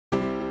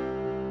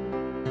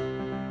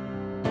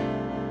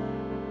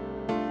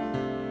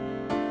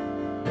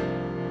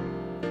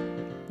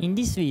In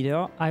this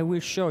video I will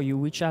show you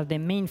which are the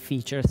main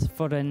features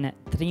for a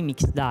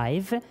Trimix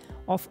dive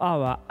of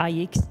our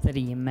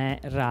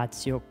iX3M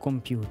Ratio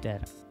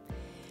computer.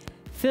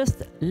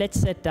 First,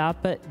 let's set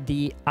up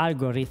the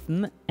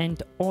algorithm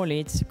and all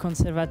its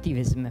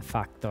conservatism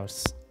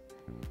factors.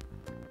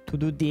 To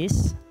do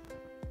this,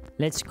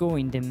 let's go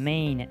in the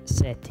main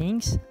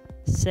settings,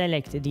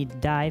 select the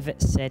dive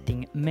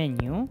setting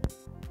menu,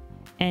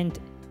 and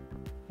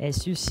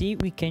as you see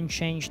we can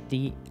change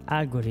the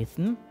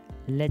algorithm.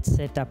 Let's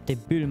set up the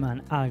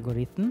Bullman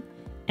algorithm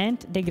and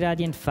the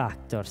gradient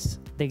factors,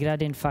 the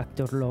gradient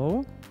factor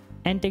low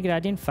and the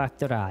gradient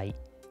factor high.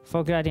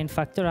 For gradient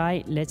factor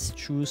high, let's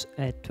choose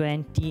a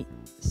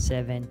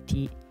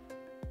 20/70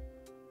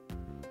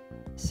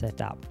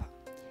 setup.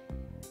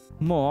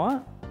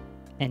 More,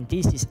 and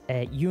this is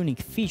a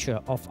unique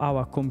feature of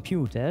our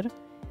computer,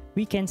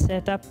 we can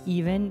set up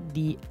even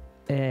the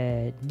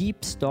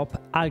deep stop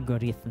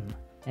algorithm.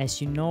 As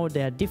you know,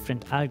 there are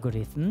different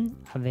algorithms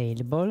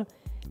available,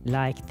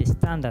 like the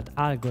standard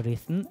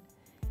algorithm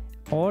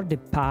or the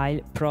pile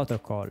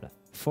protocol.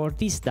 For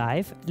this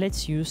dive,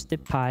 let's use the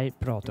pile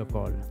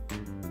protocol.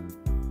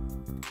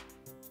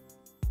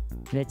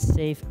 Let's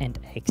save and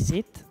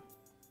exit.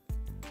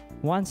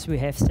 Once we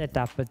have set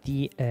up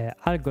the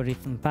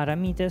algorithm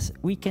parameters,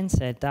 we can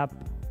set up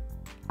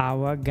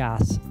our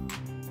gas.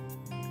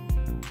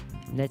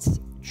 Let's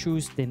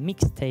choose the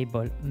mix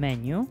table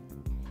menu.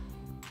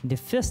 The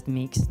first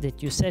mix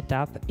that you set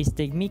up is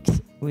the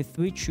mix with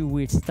which you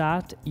will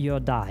start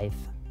your dive.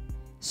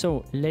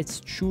 So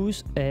let's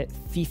choose a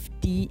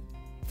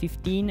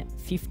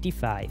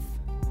 15-55.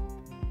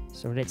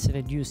 So let's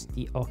reduce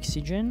the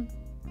oxygen.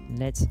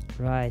 Let's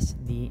raise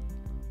the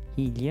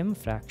helium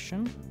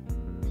fraction.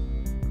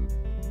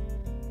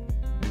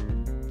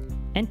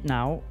 And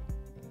now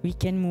we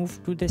can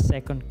move to the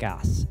second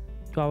gas,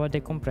 to our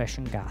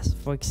decompression gas.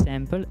 For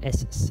example,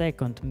 as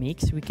second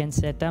mix, we can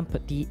set up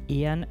the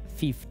EAN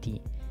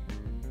 50.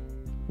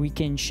 We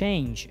can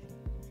change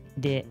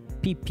the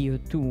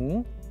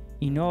PPO2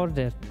 in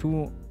order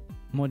to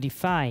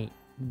modify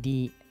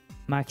the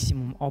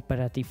maximum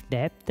operative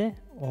depth,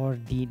 or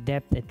the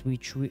depth at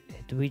which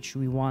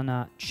we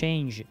wanna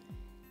change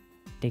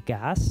the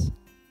gas.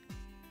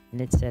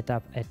 Let's set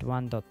up at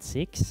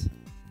 1.6.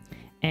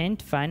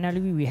 And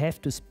finally, we have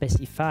to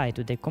specify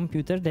to the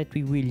computer that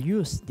we will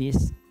use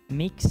this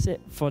mix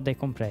for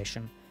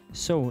decompression.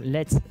 So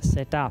let's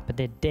set up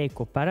the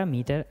deco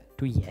parameter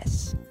to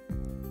yes.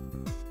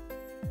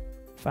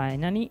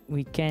 Finally,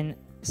 we can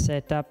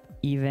set up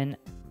even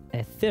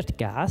a third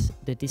gas,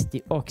 that is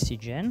the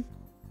oxygen.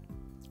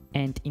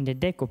 And in the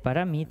deco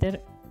parameter,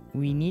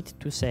 we need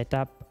to set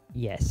up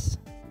yes.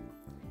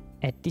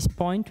 At this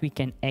point, we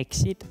can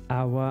exit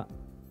our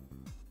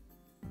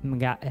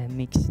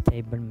mix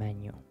table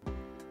menu.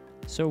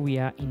 So we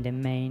are in the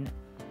main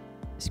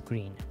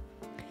screen.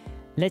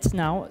 Let's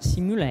now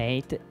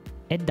simulate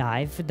a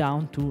dive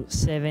down to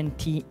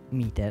 70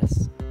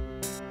 meters.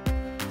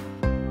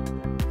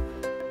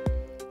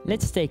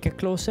 Let's take a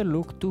closer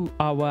look to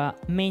our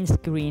main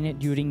screen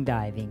during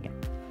diving.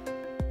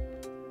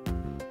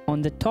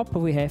 On the top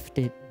we have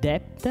the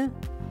depth,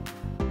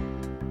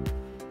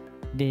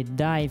 the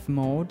dive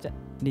mode,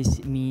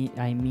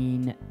 I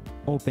mean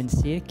open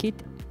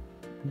circuit,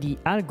 the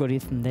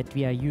algorithm that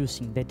we are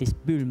using, that is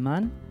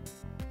Bullman,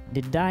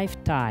 the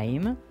dive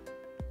time,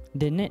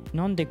 the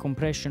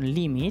non-decompression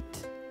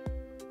limit,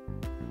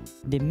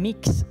 the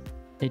mix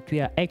that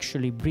we are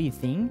actually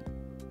breathing,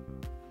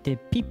 the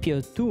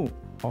PPO2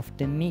 of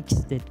the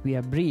mix that we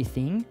are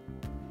breathing,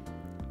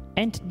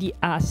 and the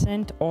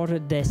ascent or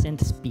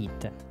descent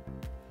speed.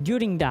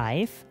 During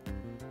dive,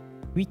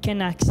 we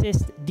can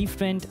access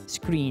different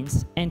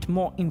screens and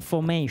more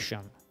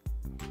information.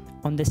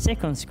 On the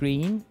second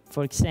screen,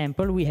 for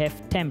example, we have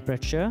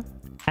temperature,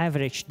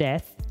 average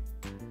depth,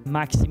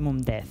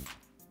 maximum depth.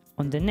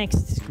 On the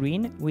next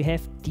screen, we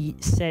have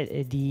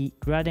the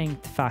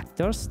gradient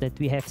factors that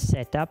we have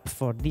set up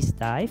for this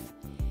dive,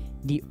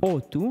 the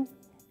O2,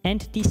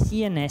 and the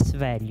CNS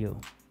value.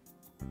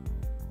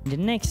 The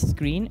next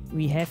screen,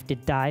 we have the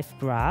dive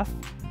graph,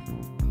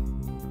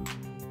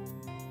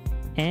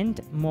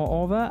 and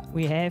moreover,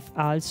 we have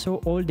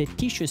also all the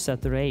tissue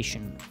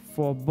saturation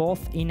for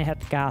both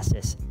inert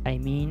gases, I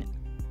mean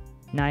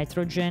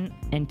nitrogen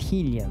and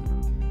helium.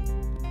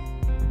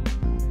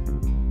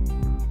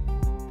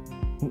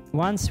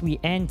 Once we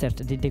entered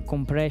the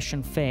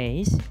decompression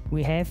phase,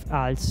 we have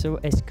also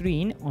a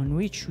screen on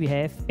which we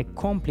have a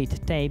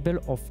complete table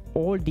of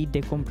all the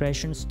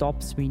decompression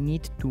stops we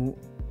need to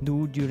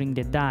do during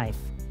the dive.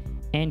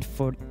 And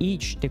for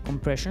each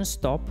decompression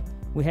stop,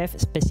 we have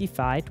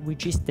specified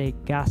which is the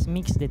gas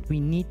mix that we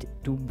need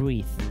to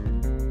breathe.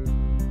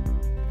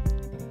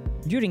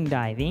 During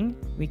diving,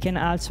 we can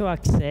also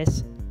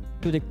access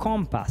to the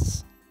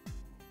compass.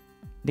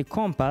 The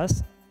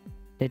compass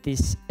that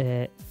is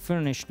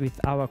furnished with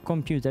our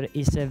computer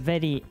is a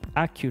very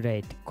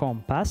accurate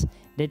compass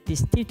that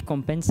is tilt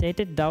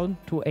compensated down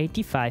to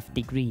 85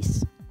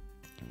 degrees.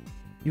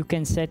 You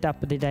can set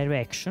up the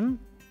direction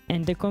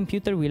and the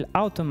computer will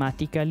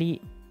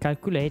automatically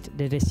calculate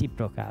the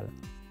reciprocal.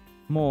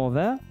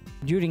 Moreover,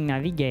 during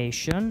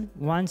navigation,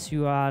 once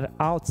you are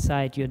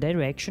outside your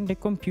direction, the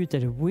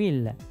computer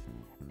will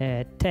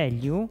tell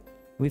you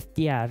with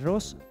the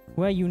arrows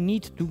where you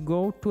need to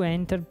go to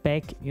enter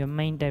back your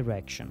main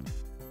direction.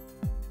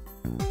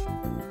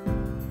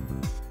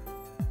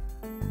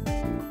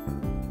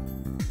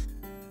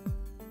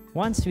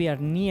 Once we are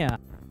near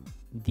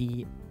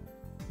the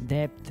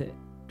depth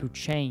to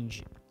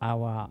change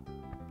our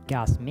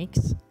gas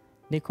mix,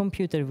 the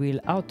computer will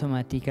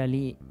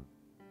automatically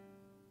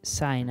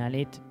signal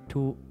it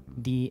to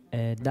the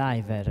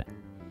diver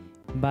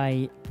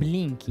by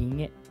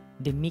blinking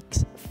the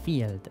mix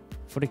field.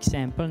 For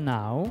example,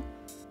 now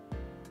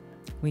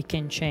we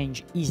can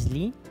change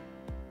easily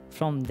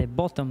from the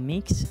bottom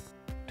mix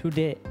to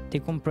the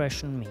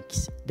decompression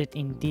mix, that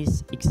in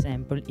this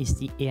example is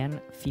the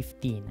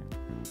N15.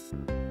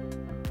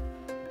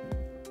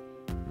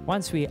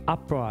 Once we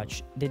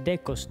approach the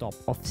deco stop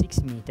of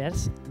 6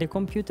 meters, the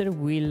computer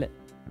will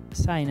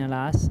signal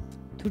us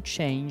to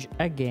change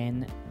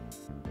again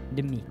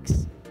the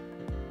mix.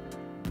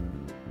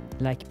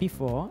 Like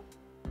before,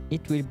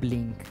 it will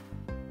blink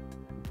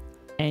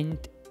and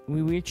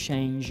we will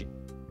change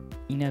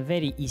in a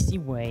very easy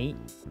way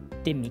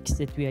the mix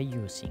that we are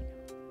using.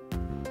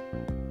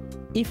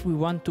 If we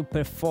want to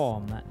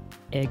perform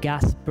a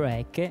gas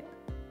break,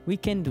 we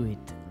can do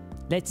it.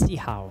 Let's see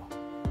how.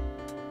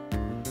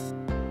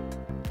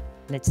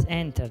 Let's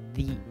enter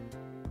the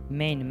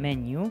main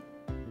menu,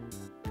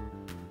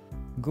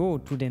 go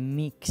to the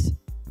mix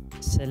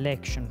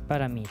selection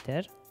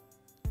parameter,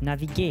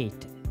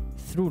 navigate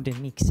through the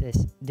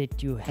mixes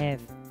that you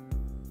have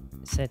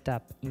set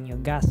up in your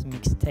gas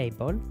mix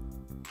table,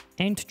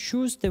 and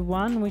choose the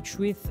one which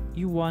with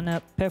you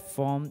wanna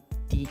perform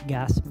the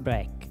gas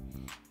break.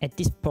 At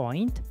this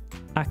point,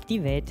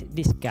 activate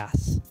this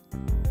gas.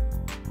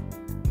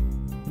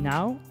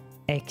 Now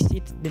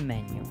exit the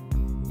menu.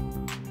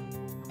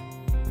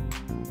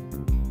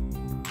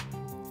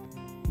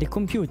 The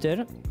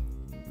computer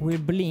will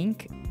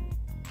blink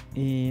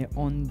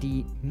on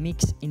the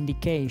mix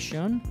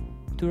indication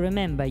to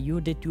remember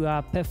you that you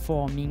are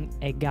performing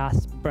a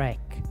gas break.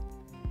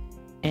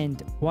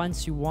 And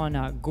once you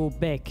wanna go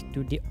back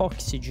to the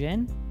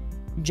oxygen,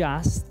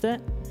 just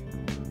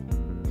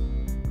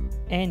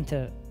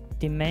enter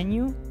the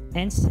menu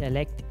and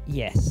select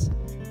yes.